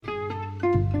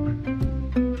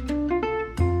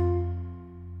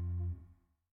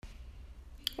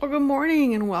Well, good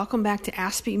morning and welcome back to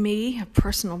Ask Me, a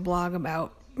personal blog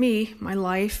about me, my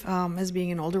life as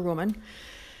being an older woman,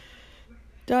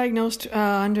 diagnosed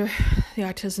under the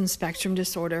autism spectrum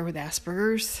disorder with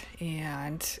Asperger's,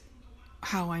 and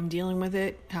how I'm dealing with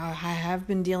it, how I have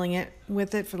been dealing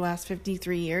with it for the last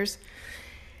 53 years,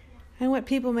 and what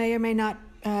people may or may not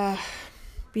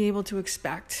be able to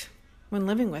expect when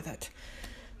living with it.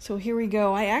 So here we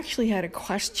go. I actually had a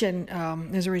question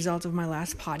as a result of my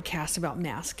last podcast about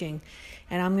masking,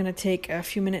 and I'm going to take a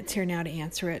few minutes here now to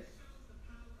answer it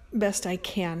best I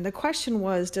can. The question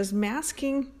was, does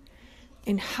masking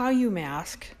and how you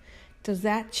mask, does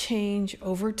that change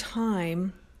over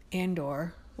time and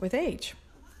or with age?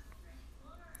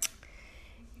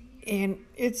 And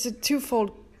it's a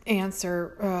twofold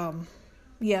answer,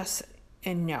 yes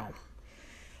and no.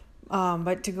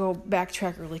 But to go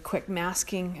backtrack really quick,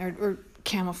 masking or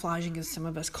camouflaging, as some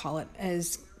of us call it,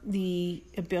 as the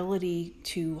ability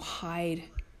to hide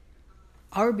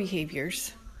our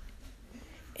behaviors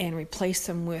and replace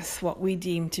them with what we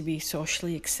deem to be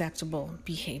socially acceptable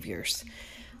behaviors.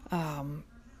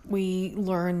 We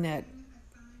learn that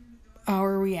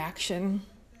our reaction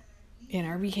and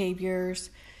our behaviors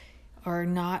are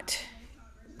not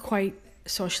quite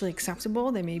socially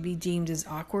acceptable. They may be deemed as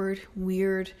awkward,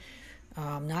 weird,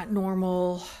 not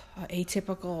normal,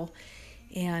 atypical,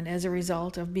 and as a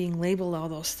result of being labeled all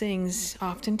those things,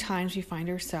 oftentimes we find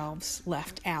ourselves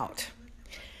left out.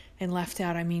 And left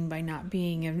out, I mean by not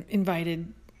being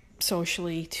invited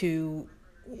socially to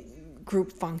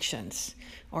group functions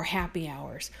or happy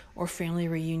hours or family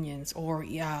reunions or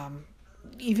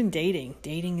even dating.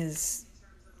 Dating is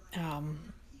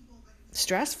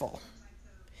stressful.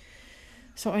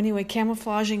 So anyway,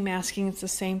 camouflaging, masking, it's the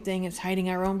same thing. It's hiding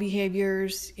our own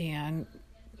behaviors and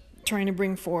trying to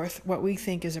bring forth what we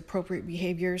think is appropriate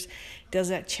behaviors. Does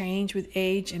that change with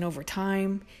age and over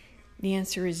time? The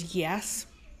answer is yes.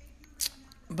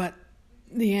 But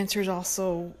the answer is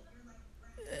also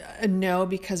a no,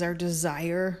 because our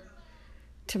desire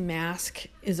to mask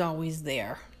is always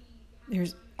there.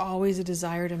 There's always a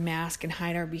desire to mask and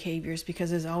hide our behaviors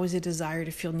because there's always a desire to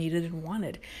feel needed and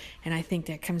wanted. And I think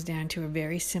that comes down to a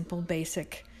very simple,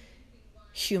 basic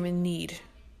human need.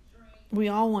 We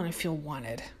all want to feel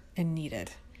wanted and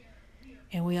needed.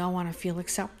 And we all want to feel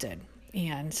accepted.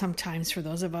 And sometimes for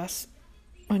those of us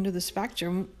under the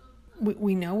spectrum,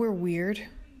 we know we're weird.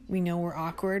 We know we're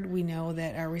awkward. We know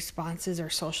that our responses, our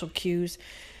social cues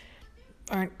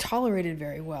aren't tolerated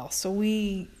very well. So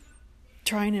we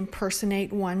try and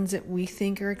impersonate ones that we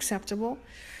think are acceptable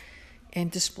and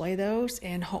display those,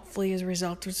 and hopefully as a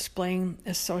result of displaying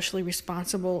as socially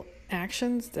responsible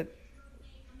actions that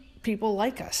people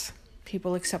like us.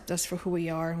 People accept us for who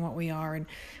we are and what we are, and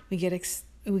we get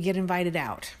invited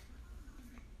out.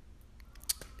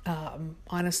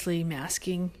 Honestly,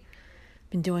 masking,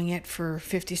 been doing it for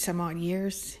 50 some odd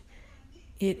years.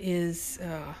 It is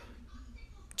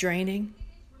draining.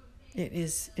 It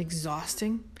is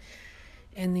exhausting.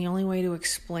 And the only way to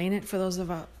explain it for those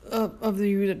of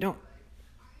you that don't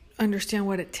understand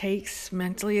what it takes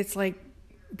mentally, it's like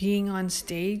being on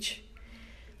stage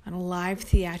on a live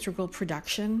theatrical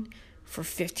production for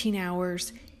 15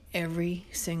 hours every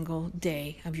single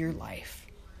day of your life.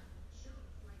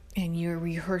 And you're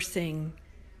rehearsing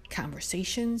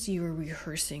conversations, you're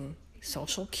rehearsing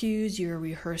social cues, you're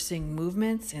rehearsing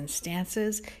movements and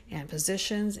stances and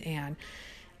positions and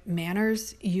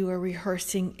manners. You are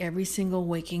rehearsing every single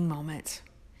waking moment.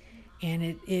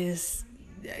 And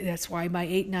that's why by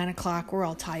 8, 9 o'clock, we're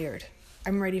all tired.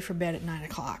 I'm ready for bed at 9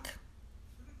 o'clock,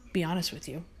 be honest with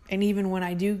you. And even when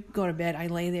I do go to bed, I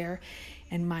lay there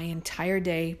and my entire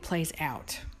day plays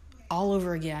out all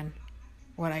over again.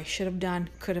 What I should have done,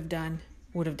 could have done,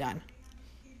 would have done.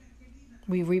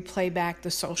 We replay back the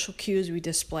social cues we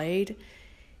displayed,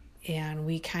 and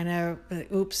we kind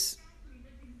of, oops,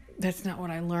 that's not what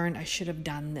I learned. I should have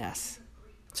done this.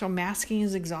 So masking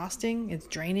is exhausting. It's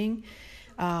draining.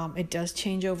 It does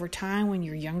change over time. When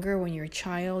you're younger, when you're a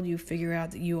child, you figure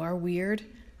out that you are weird.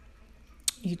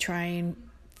 You try and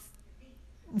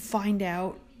find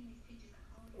out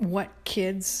what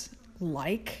kids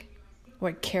like,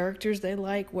 what characters they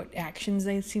like, what actions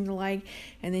they seem to like,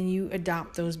 and then you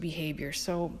adopt those behaviors.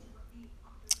 So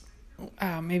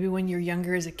maybe when you're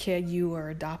younger as a kid, you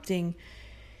are adopting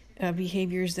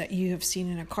behaviors that you have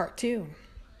seen in a cartoon,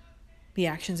 the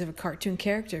actions of a cartoon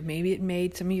character. Maybe it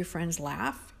made some of your friends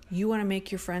laugh. You want to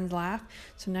make your friends laugh,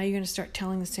 so now you're going to start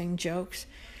telling the same jokes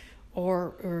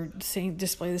or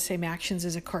display the same actions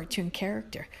as a cartoon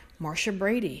character. Marsha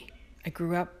Brady. I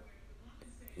grew up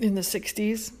in the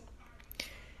 60s.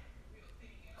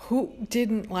 who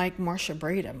didn't like Marsha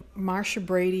Brady? Marsha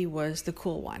Brady was the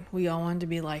cool one. We all wanted to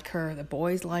be like her. The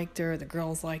boys liked her. The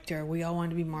girls liked her. We all wanted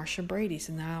to be Marsha Brady.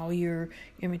 So now you're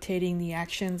imitating the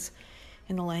actions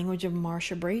and the language of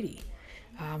Marsha Brady.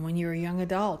 When you were a young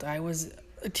adult, I was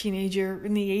a teenager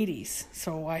in the 80s.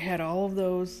 So I had all of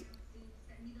those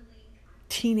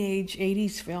teenage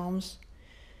 80s films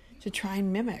to try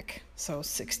and mimic. So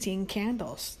 16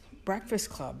 Candles, Breakfast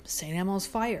Club, St. Elmo's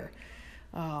Fire,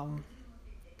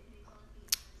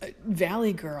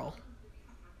 Valley Girl.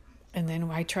 And then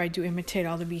I tried to imitate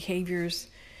all the behaviors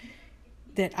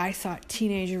that I thought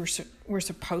teenagers were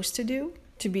supposed to do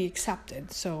to be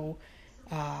accepted. So,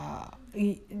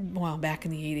 well, back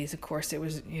in the 80s, of course, it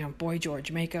was, Boy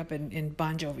George makeup and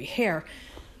Bon Jovi hair.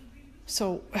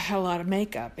 So I had a lot of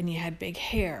makeup, and you had big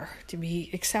hair to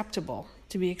be acceptable,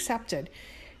 to be accepted.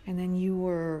 And then you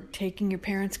were taking your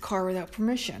parents' car without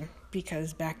permission,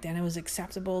 because back then it was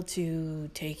acceptable to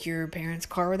take your parents'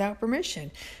 car without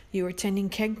permission. You were attending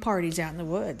keg parties out in the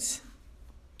woods,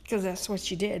 because that's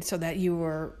what you did, so that you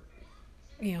were,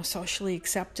 socially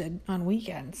accepted on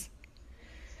weekends.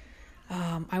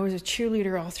 I was a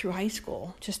cheerleader all through high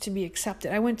school, just to be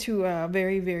accepted. I went to a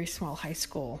very, very small high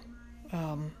school.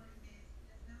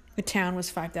 The town was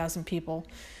 5,000 people.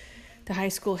 The high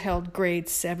school held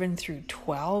grades 7 through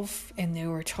 12, and there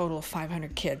were a total of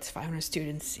 500 kids, 500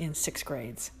 students in 6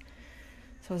 grades.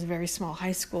 So it was a very small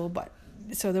high school, but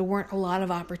so there weren't a lot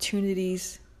of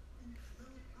opportunities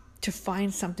to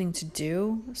find something to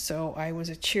do. So I was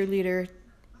a cheerleader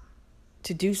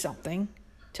to do something,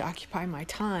 to occupy my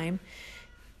time,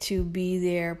 to be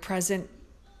there present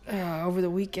over the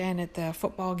weekend at the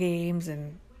football games,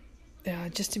 and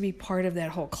just to be part of that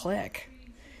whole clique.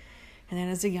 And then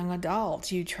as a young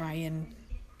adult, you try and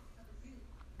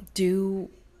do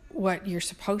what you're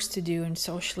supposed to do and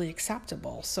socially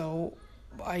acceptable. So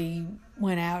I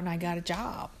went out and I got a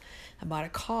job. I bought a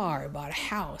car, I bought a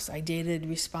house. I dated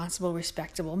responsible,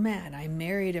 respectable men. I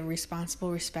married a responsible,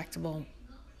 respectable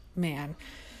man.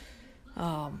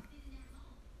 And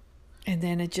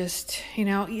then it just,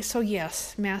 so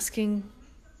yes, masking,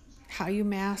 how you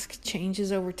mask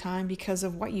changes over time because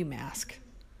of what you mask.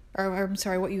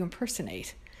 What you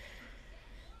impersonate.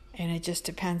 And it just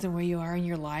depends on where you are in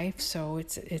your life. So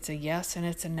it's a yes and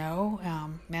it's a no.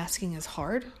 Masking is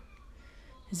hard,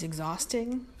 is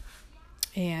exhausting.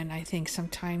 And I think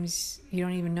sometimes you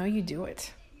don't even know you do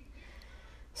it.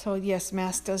 So yes,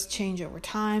 mask does change over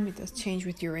time. It does change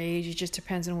with your age. It just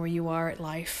depends on where you are at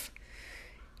life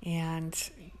and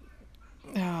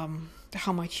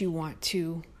how much you want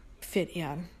to fit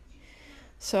in.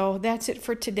 So that's it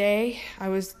for today.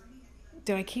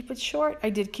 Did I keep it short?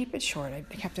 I did keep it short. I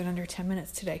kept it under 10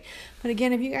 minutes today. But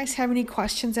again, if you guys have any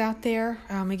questions out there,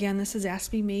 again, this is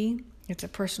Ask Me Me. It's a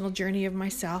personal journey of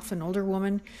myself, an older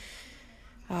woman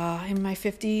in my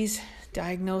 50s,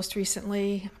 diagnosed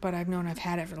recently, but I've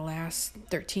had it for the last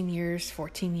 13 years,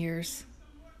 14 years,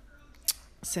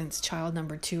 since child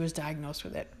number 2 was diagnosed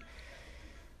with it.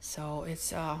 So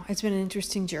it's been an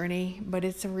interesting journey, but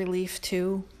it's a relief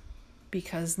too,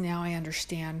 because now I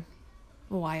understand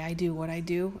why I do what I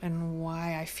do and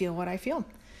why I feel what I feel.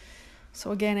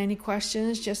 So again, any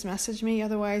questions, just message me.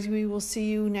 Otherwise, we will see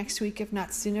you next week, if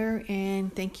not sooner.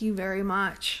 And thank you very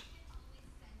much.